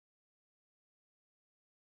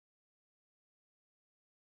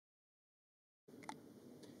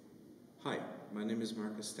Hi, my name is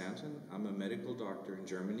Marcus Stanton. I'm a medical doctor in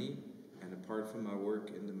Germany, and apart from my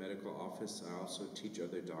work in the medical office, I also teach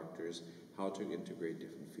other doctors how to integrate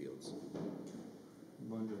different fields.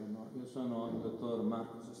 Buongiorno, io sono il dottor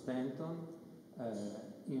Marcus Stanton,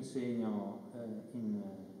 insegno in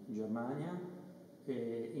Germania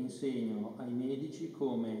e insegno ai medici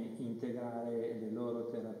come integrare le loro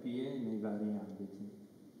terapie nei vari ambiti.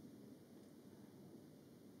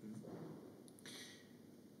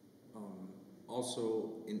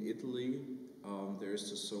 Also in Italy, there's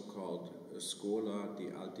the so-called Scuola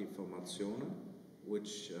Alta Formazione,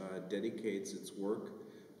 which dedicates its work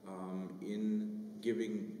in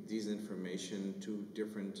giving these information to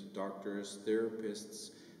different doctors,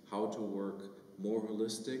 therapists, how to work more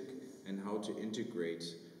holistic and how to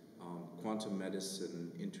integrate quantum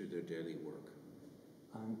medicine into their daily work.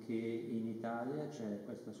 Anche in Italia c'è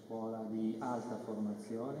questa scuola di alta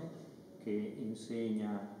formazione che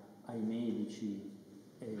insegna ai medici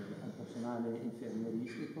e al personale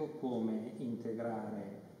infermieristico come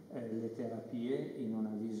integrare le terapie in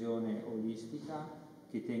una visione olistica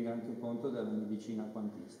che tenga anche conto della medicina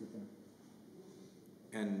quantistica.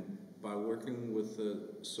 And by working with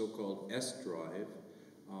the so-called S-drive,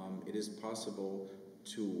 it is possible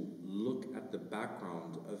to look at the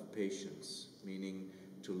background of patients, meaning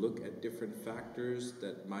to look at different factors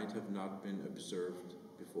that might have not been observed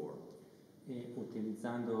before. E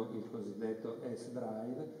utilizzando il cosiddetto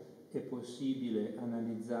S-drive è possibile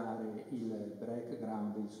analizzare il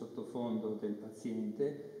background, il sottofondo del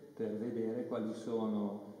paziente per vedere quali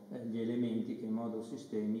sono gli elementi che in modo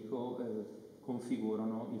sistemico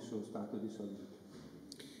configurano il suo stato di salute.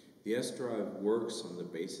 The S-drive works on the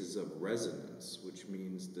basis of resonance, which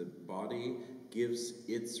means the body gives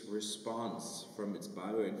its response from its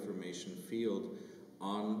bioinformation field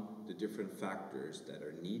on the different factors that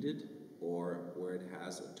are needed or where it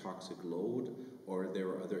has a toxic load or there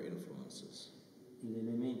are other influences.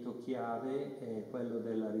 L'elemento chiave è quello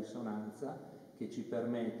della risonanza che ci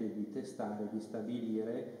permette di testare, di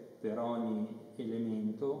stabilire per ogni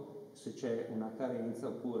elemento se c'è una carenza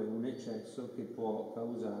oppure un eccesso che può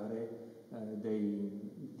causare dei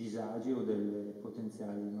disagi o delle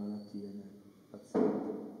potenziali malattie nel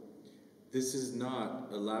paziente. This is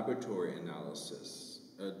not a laboratory analysis.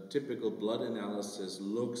 A typical blood analysis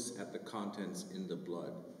looks at the contents in the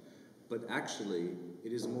blood, but actually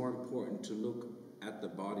it is more important to look at the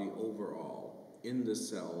body overall, in the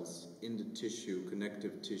cells, in the tissue,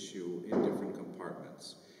 connective tissue, in different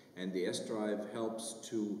compartments. And the S-drive helps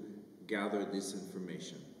to gather this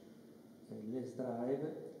information.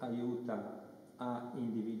 L'S-drive aiuta a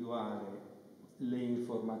individuare le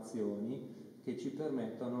informazioni che ci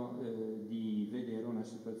permettono di vedere una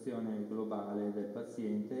situazione globale del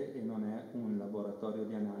paziente e non è un laboratorio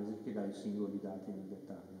di analisi che dà i singoli dati nel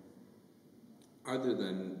dettaglio. Other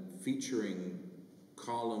than featuring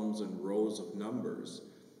columns and rows of numbers,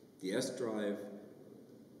 the S-drive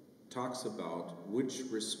talks about which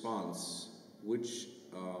response, which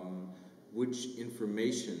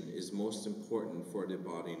information is most important for the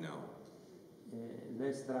body now.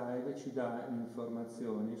 L'S-drive ci dà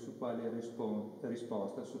informazioni su quale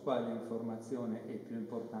risposta, su quale informazione è più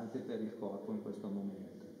importante per il corpo in questo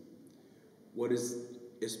momento. What is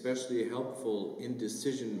especially helpful in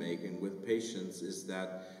decision making with patients is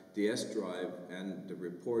that the S-drive and the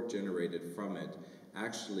report generated from it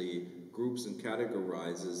actually groups and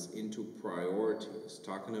categorizes into priorities,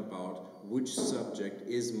 talking about which subject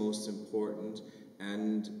is most important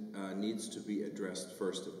and needs to be addressed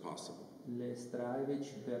first if possible. L'S-drive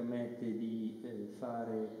ci permette di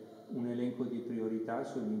fare un elenco di priorità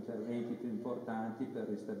sugli interventi più importanti per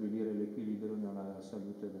ristabilire l'equilibrio nella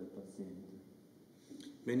salute del paziente.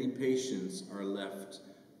 Many patients are left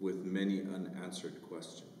with many unanswered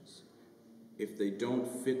questions. If they don't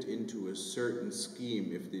fit into a certain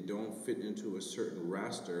scheme, if they don't fit into a certain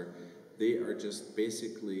raster, they are just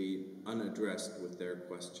basically unaddressed with their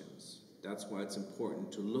questions. That's why it's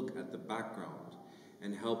important to look at the background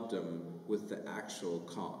and help them with the actual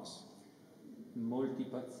cause. Molti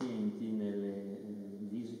pazienti nelle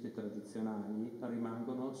visite tradizionali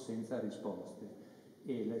rimangono senza risposte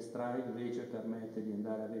e l'S-drive invece permette di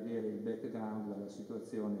andare a vedere il background della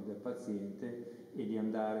situazione del paziente e di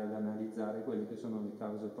andare ad analizzare quelle che sono le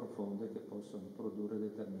cause profonde che possono produrre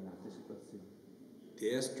determinate situazioni.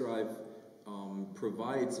 The S-drive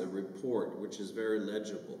provides a report which is very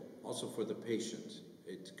legible, also for the patient.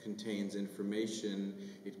 It contains information,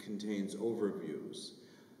 it contains overviews.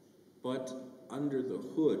 But under the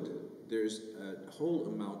hood, there's a whole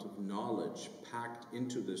amount of knowledge packed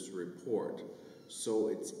into this report So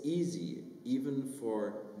it's easy, even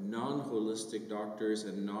for non-holistic doctors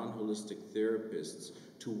and non-holistic therapists,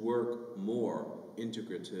 to work more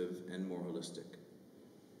integrative and more holistic.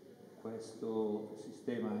 Questo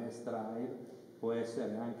sistema S-Drive può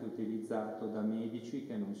essere anche utilizzato da medici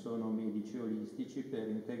che non sono medici olistici per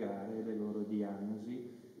integrare le loro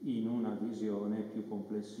diagnosi in una visione più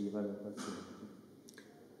complessiva del paziente.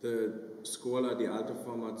 The Scuola di Alta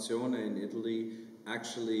Formazione in Italy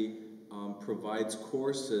actually provides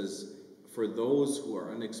courses for those who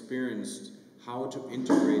are unexperienced how to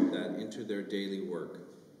integrate that into their daily work.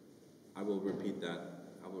 I will repeat that.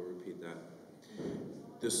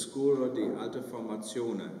 The Scuola di Alta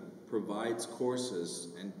Formazione provides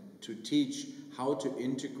courses and to teach how to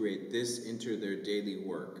integrate this into their daily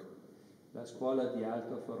work. La Scuola di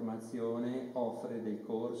Alta Formazione offre dei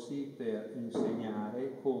corsi per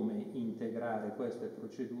insegnare come integrare queste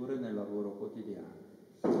procedure nel lavoro quotidiano.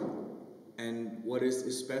 And what is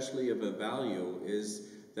especially of a value is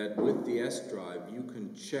that with the S-Drive you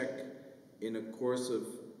can check in a course of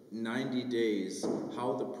 90 days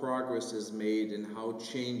how the progress is made and how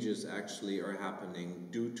changes actually are happening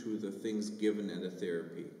due to the things given in the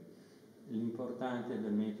therapy. L'importante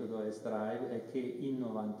del metodo S-Drive è che in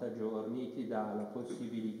 90 giorni ti dà la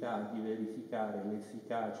possibilità di verificare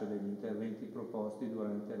l'efficacia degli interventi proposti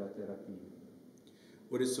durante la terapia.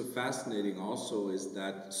 What is so fascinating also is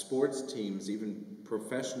that sports teams, even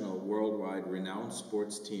professional, worldwide renowned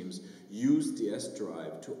sports teams, use the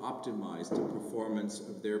S-Drive to optimize the performance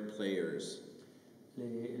of their players.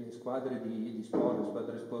 Le squadre di sport, le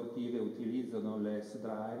squadre sportive utilizzano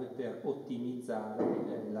l'S-Drive per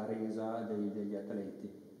ottimizzare la resa degli atleti.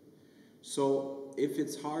 So, if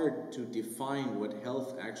it's hard to define what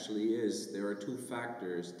health actually is, there are two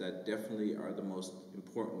factors that definitely are the most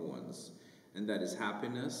important ones, and that is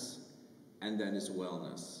happiness and that is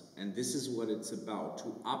wellness. And this is what it's about,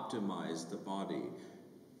 to optimize the body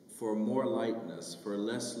for more lightness, for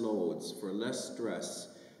less loads, for less stress,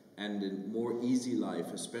 and a more easy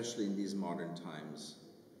life, especially in these modern times.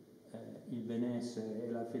 Il benessere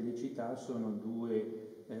e la felicità sono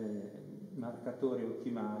due marcatori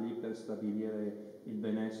ottimali per stabilire il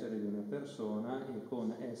benessere di una persona, e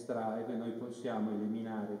con S-Drive noi possiamo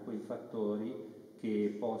eliminare quei fattori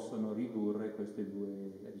che possono ridurre questi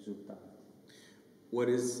due risultati. What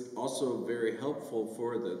is also very helpful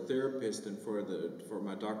for the therapist and for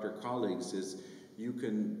my doctor colleagues is you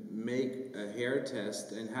can make a hair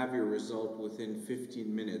test and have your result within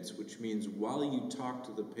 15 minutes, which means while you talk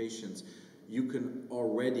to the patients, you can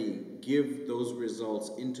already give those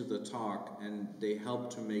results into the talk, and they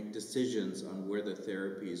help to make decisions on where the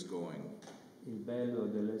therapy is going. Il bello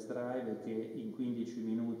dell'S-Drive è che in 15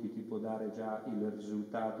 minuti ti può dare già il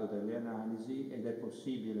risultato delle analisi ed è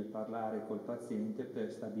possibile parlare col paziente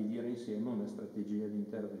per stabilire insieme una strategia di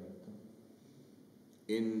intervento.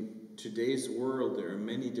 In today's world, there are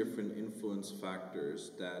many different influence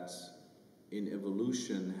factors that in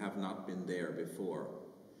evolution have not been there before.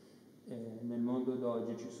 Nel mondo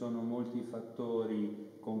d'oggi ci sono molti fattori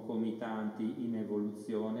concomitanti in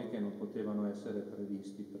evoluzione che non potevano essere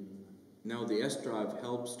previsti prima. Now the S-Drive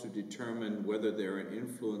helps to determine whether there are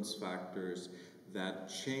influence factors that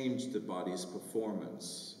change the body's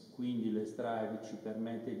performance. Quindi l'S-Drive ci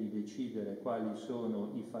permette di decidere quali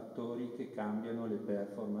sono i fattori che cambiano le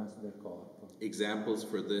performance del corpo. Examples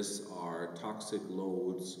for this are toxic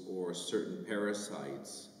loads or certain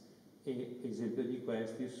parasites. E esempio di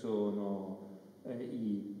questi sono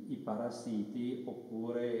i parassiti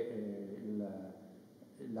oppure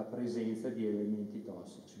la presenza di elementi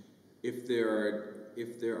tossici. If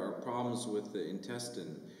there are problems with the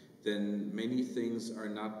intestine, then many things are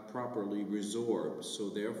not properly resorbed, so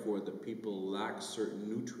therefore the people lack certain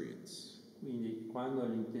nutrients. Quindi quando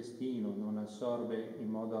l'intestino non assorbe in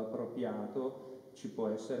modo appropriato ci può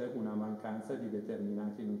essere una mancanza di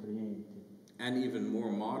determinati nutrienti. And even more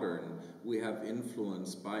modern, we have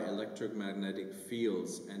influence by electromagnetic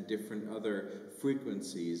fields and different other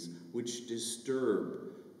frequencies which disturb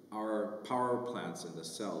our power plants in the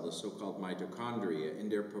cell, the so-called mitochondria, in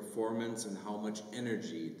their performance and how much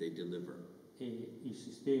energy they deliver. E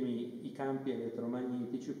i campi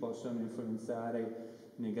elettromagnetici possono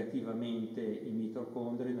influenzare negativamente i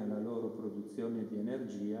mitocondri nella loro produzione di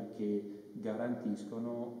energia, che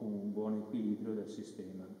garantiscono un buon equilibrio del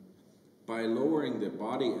sistema. By lowering the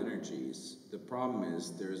body energies, the problem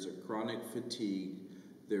is there is a chronic fatigue,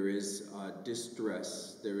 there is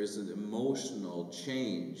distress, there is an emotional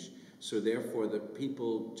change. So therefore the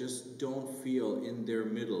people just don't feel in their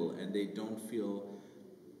middle, and they don't feel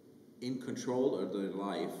in control of their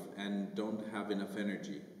life and don't have enough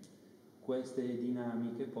energy. queste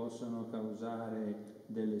dinamiche possono causare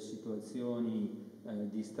delle situazioni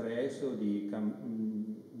di stress o di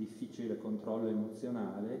difficile controllo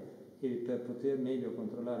emozionale, e per poter meglio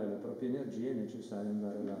controllare le proprie energie è necessario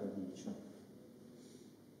andare alla radice.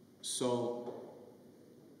 So,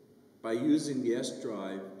 by using the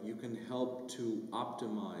S-Drive, you can help to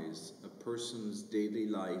optimize a person's daily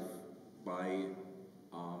life by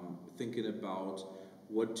thinking about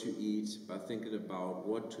what to eat, by thinking about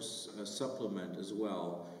what to supplement as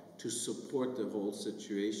well, to support the whole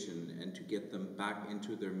situation and to get them back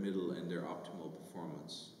into their middle and their optimal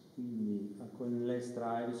performance. Quindi con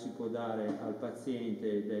l'S-Drive si può dare al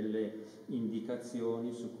paziente delle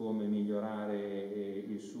indicazioni su come migliorare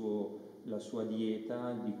la sua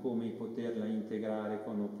dieta, di come poterla integrare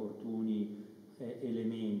con opportuni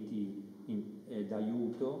elementi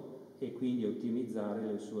d'aiuto e quindi ottimizzare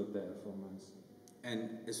le sue performance.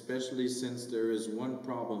 And especially since there is one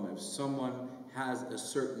problem, if someone has a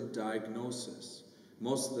certain diagnosis,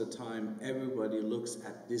 most of the time everybody looks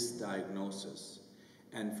at this diagnosis.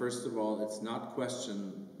 And first of all, it's not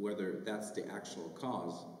questioned whether that's the actual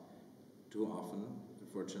cause, too often,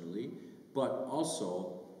 unfortunately, but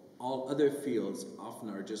also all other fields often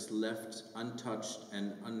are just left untouched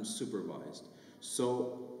and unsupervised.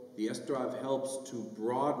 So the S-Drive helps to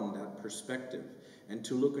broaden that perspective and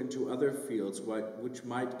to look into other fields which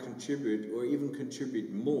might contribute or even contribute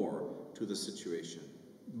more to the situation.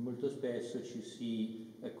 Molto spesso ci si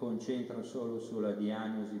concentra solo sulla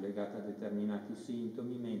diagnosi legata a determinati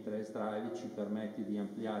sintomi, mentre S-Drive ci permette di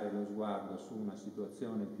ampliare lo sguardo su una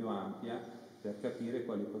situazione più ampia per capire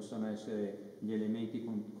quali possono essere gli elementi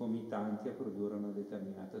concomitanti a produrre una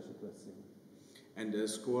determinata situazione. And the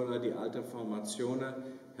Scuola di Alta Formazione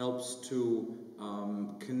helps to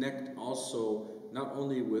connect also not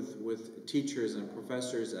only with teachers and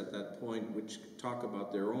professors at that point which talk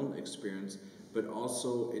about their own experience, but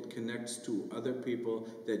also it connects to other people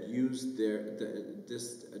that use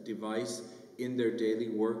this device in their daily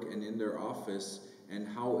work and in their office, and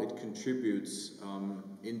how it contributes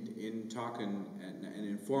in talking and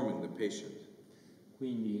informing the patient.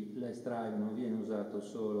 Quindi l'S-Drive non viene usato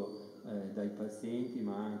solo dai pazienti,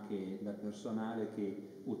 ma anche da personale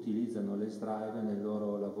che utilizzano l'S-Drive nel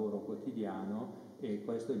loro lavoro quotidiano, e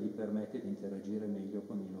questo gli permette di interagire meglio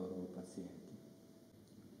con i loro pazienti.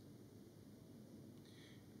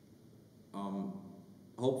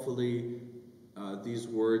 Hopefully these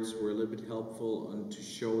words were a little bit helpful to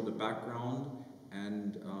show the background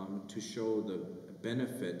and to show the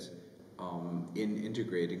benefit in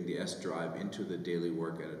integrating the S-Drive into the daily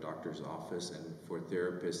work at a doctor's office and for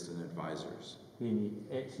therapists and advisors. Quindi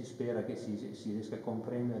si spera che si riesca a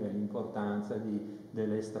comprendere l'importanza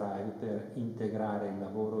dell'S-Drive per integrare il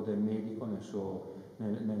lavoro del medico nel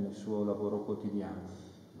suo lavoro quotidiano.